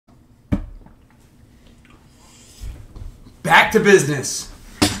back to business.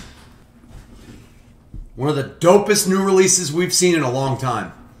 One of the dopest new releases we've seen in a long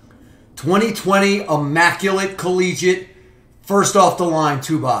time. 2020 Immaculate Collegiate, first off the line,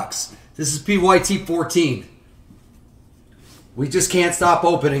 2-box. This is PYT 14. We just can't stop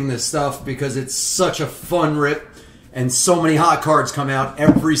opening this stuff because it's such a fun rip and so many hot cards come out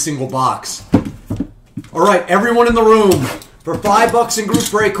every single box. All right, everyone in the room, for $5 in group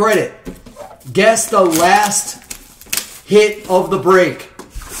break credit, guess the last hit of the break.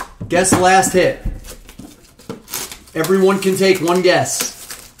 Guess the last hit. Everyone can take one guess.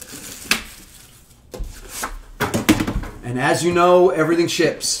 And as you know, everything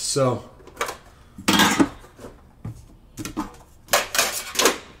ships, so...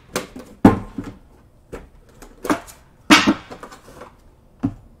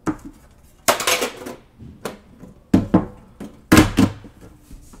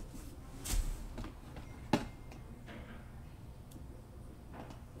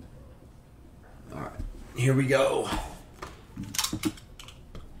 Here we go.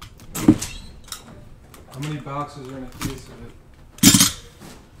 How many boxes are in a case of it?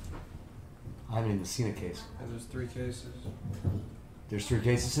 I haven't even seen a case. There's 3 cases. There's 3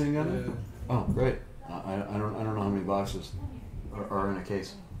 cases sitting on it? Yeah. Oh, great. I don't know how many boxes are in a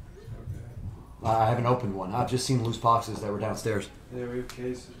case. Okay. I haven't opened one. I've just seen loose boxes that were downstairs. Yeah, we have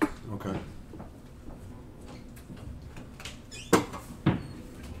cases. Okay.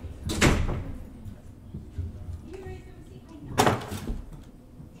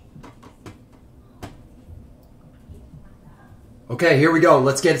 Okay, here we go.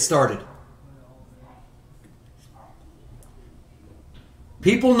 Let's get it started.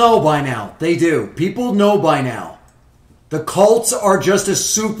 People know by now. They do. People know by now. The Colts are just a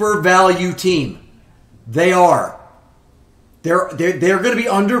super value team. They are. They're going to be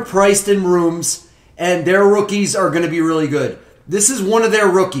underpriced in rooms, and their rookies are going to be really good. This is one of their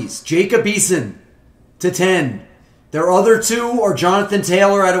rookies, Jacob Eason, /10. Their other 2 are Jonathan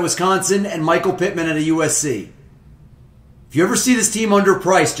Taylor out of Wisconsin and Michael Pittman out of USC. If you ever see this team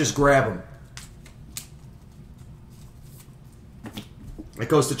underpriced, just grab them. It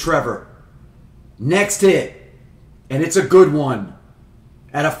goes to Trevor. Next hit, and it's a good one.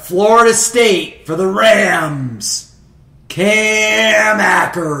 Out of Florida State for the Rams, Cam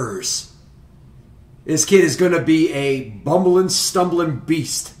Akers. This kid is going to be a bumbling, stumbling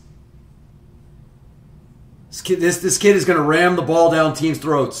beast. This kid is going to ram the ball down teams'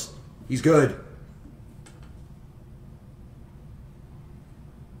 throats. He's good.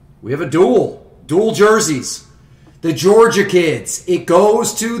 We have a dual jerseys. The Georgia kids. It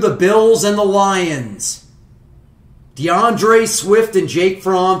goes to the Bills and the Lions. DeAndre Swift and Jake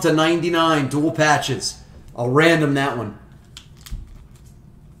Fromm /99, dual patches. I'll random that one.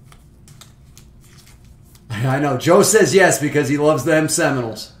 I know. Joe says yes because he loves them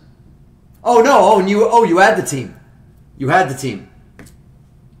Seminoles. Oh no! You had the team. You had the team.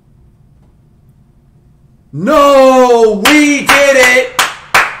 No, we did it.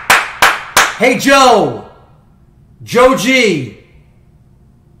 Hey, Joe G,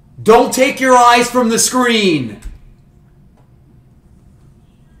 don't take your eyes from the screen.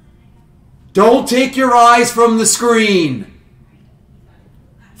 Don't take your eyes from the screen.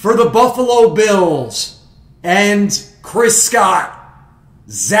 For the Buffalo Bills and Chris Scott,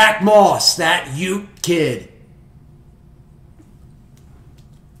 Zach Moss, that Ute kid.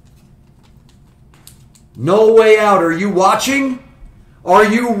 No way out. Are you watching? Are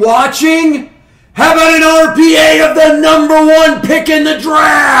you watching? How about an RPA of the #1 pick in the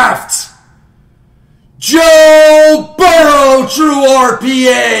draft? Joe Burrow, true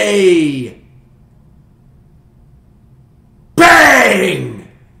RPA. Bang!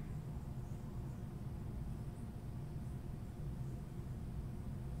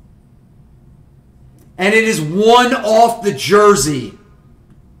 And it is 1 off the jersey.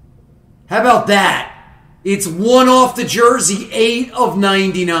 How about that? It's 1 off the jersey, 8 of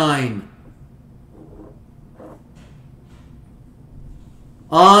 99.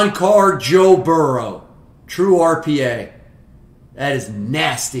 On card, Joe Burrow. True RPA. That is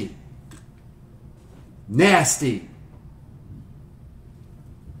nasty. Nasty.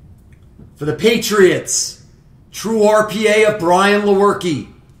 For the Patriots, true RPA of Brian Lewerke.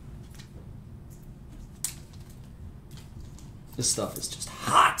 This stuff is just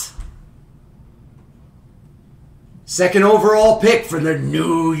hot. Second overall pick for the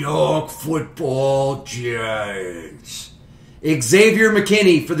New York Football Giants. Xavier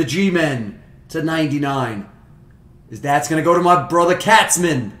McKinney for the G-Men /99. That's going to go to my brother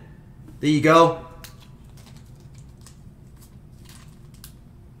Katzman. There you go.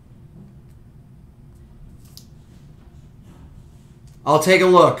 I'll take a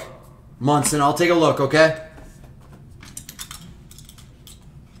look. Munson, I'll take a look, okay?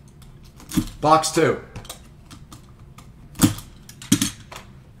 Box 2.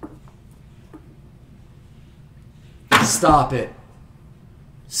 Stop it.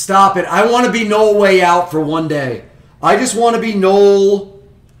 Stop it. I want to be Noel Way Out for one day. I just want to be Noel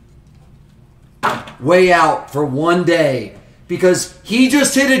Way Out for one day. Because he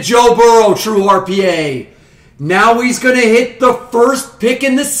just hit a Joe Burrow true RPA. Now he's going to hit the first pick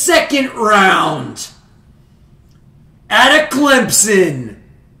in the second round. At a Clemson.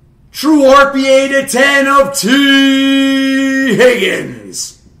 True RPA to 10 of T.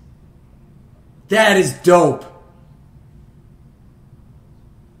 Higgins. That is dope.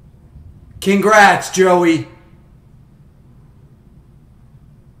 Congrats, Joey.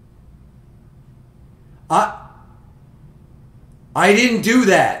 I didn't do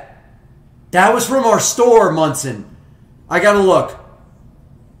that. That was from our store, Munson. I gotta look.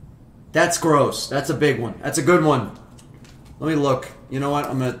 That's gross. That's a big one. That's a good one. Let me look. You know what?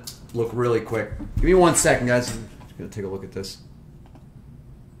 I'm gonna look really quick. Give me 1 second, guys. I'm just gonna take a look at this.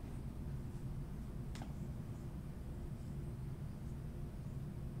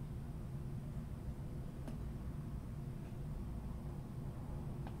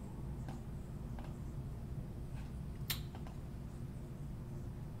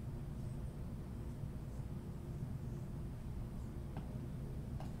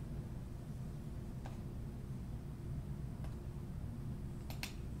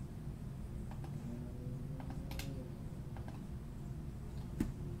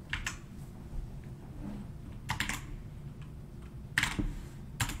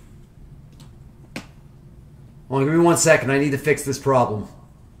 Hold on, give me 1 second. I need to fix this problem.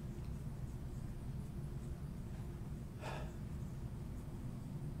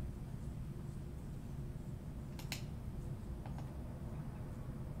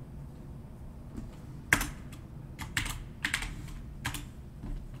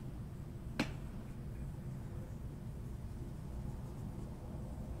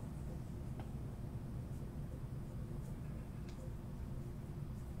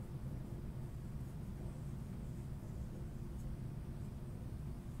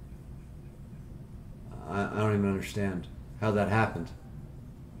 I don't even understand how that happened.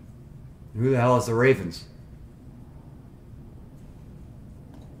 Who the hell is the Ravens?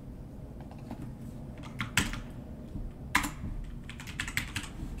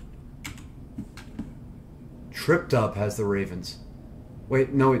 Tripped Up has the Ravens.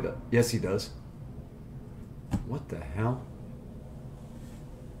 Wait, no, he does. Yes, he does. What the hell?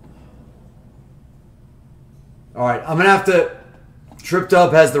 All right, I'm going to have to... Tripped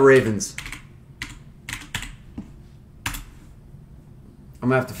Up has the Ravens. I'm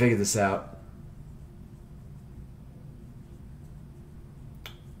going to have to figure this out.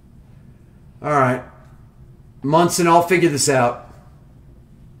 All right. Munson, I'll figure this out.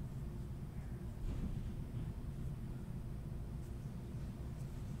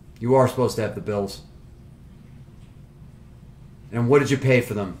 You are supposed to have the Bills. And what did you pay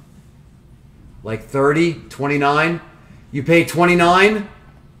for them? Like 30? 29? You paid 29?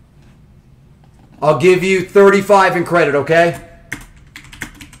 I'll give you 35 in credit, okay?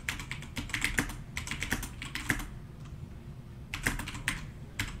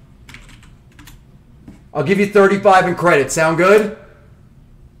 I'll give you 35 in credit. Sound good?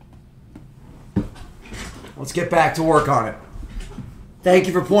 Let's get back to work on it. Thank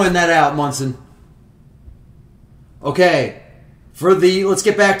you for pointing that out, Munson. Okay. Let's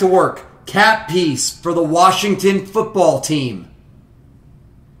get back to work. Cap piece for the Washington football team.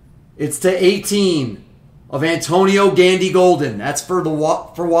 It's to 18 of Antonio Gandy Golden. That's for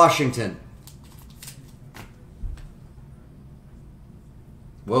Washington.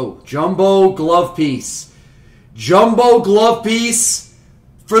 Whoa, jumbo glove piece. Jumbo glove piece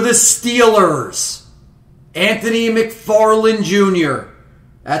for the Steelers. Anthony McFarland Jr.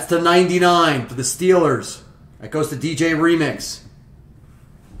 That's the 99 for the Steelers. That goes to DJ Remix.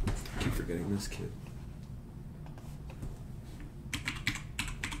 I keep forgetting this kid.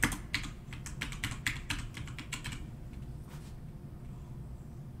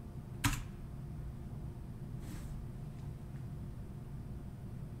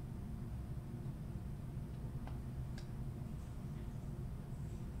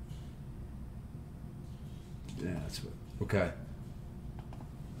 Yeah, that's what. Okay.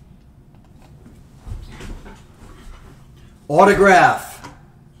 Autograph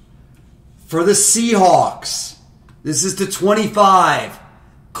for the Seahawks. This is to 25.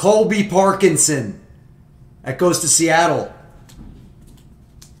 Colby Parkinson. That goes to Seattle.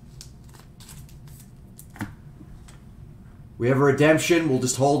 We have a redemption. We'll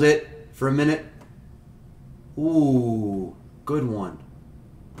just hold it for a minute. Ooh, good one.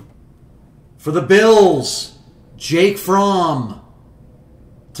 For the Bills, Jake Fromm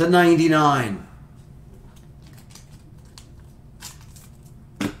to 99.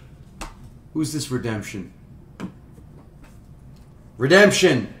 Who's this redemption?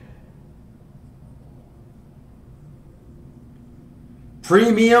 Redemption.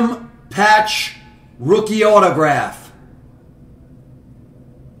 Premium patch rookie autograph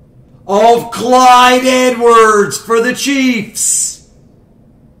of Clyde Edwards for the Chiefs.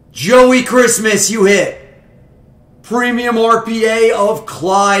 Joey Christmas, you hit. Premium RPA of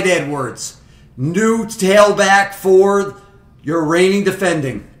Clyde Edwards. New tailback for your reigning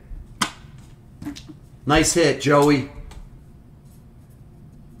defending. Nice hit, Joey.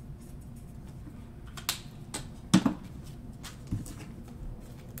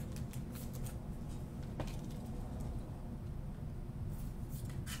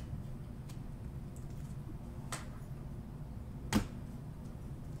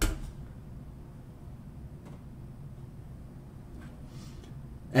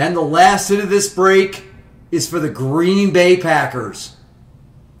 And the last hit of this break is for the Green Bay Packers.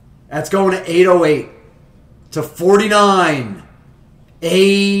 That's going to 808 to 49.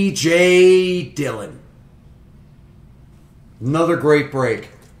 A.J. Dillon. Another great break.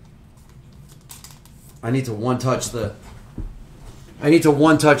 I need to one-touch the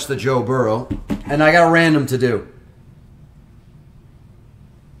Joe Burrow. And I got a random to do.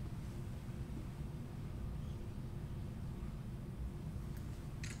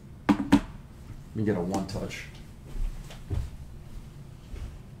 Let me get a one-touch.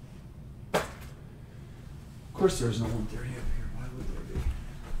 Of course there's no 130 up here. Why would there be?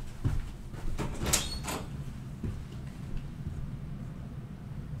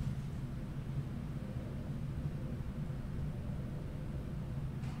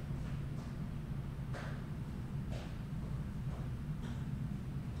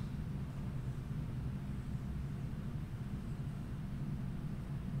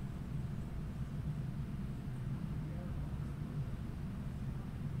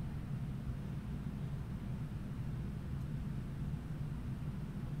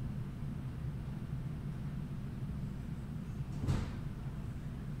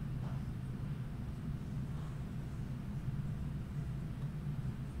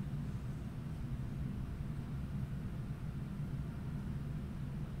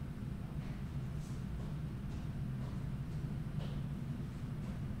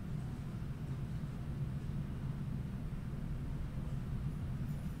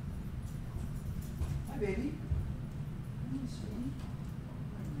 Baby. Hi, sweetie.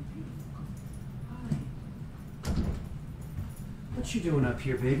 Hi, my beautiful. Hi. What you doing up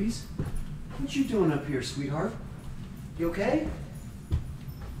here, babies? What you doing up here, sweetheart? You okay?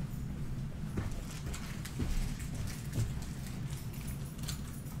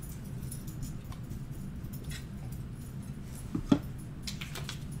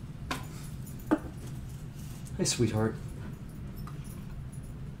 Hi, sweetheart.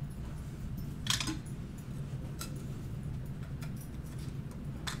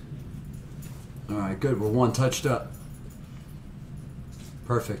 All right, good. We're one touched up.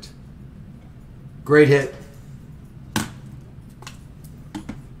 Perfect. Great hit. All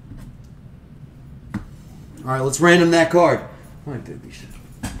right, let's random that card. All right, babies.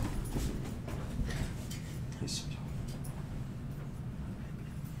 Nice.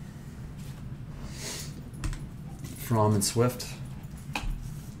 Fromm and Swift.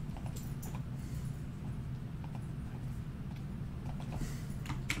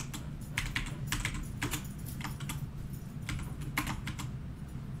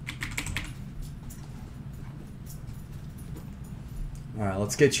 All right,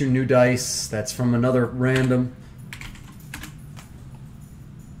 let's get you new dice. That's from another random.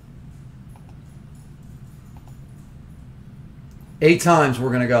 Eight times we're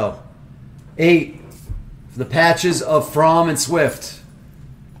going to go. 8 for the patches of Fromm and Swift.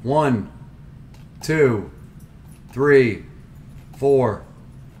 1, 2, 3, 4,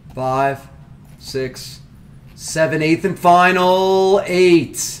 5, 6, 7, 8th and final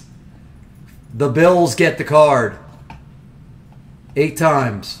 8. The Bills get the card. 8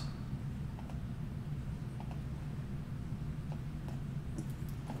 times.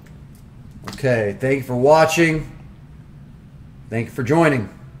 Okay, thank you for watching. Thank you for joining.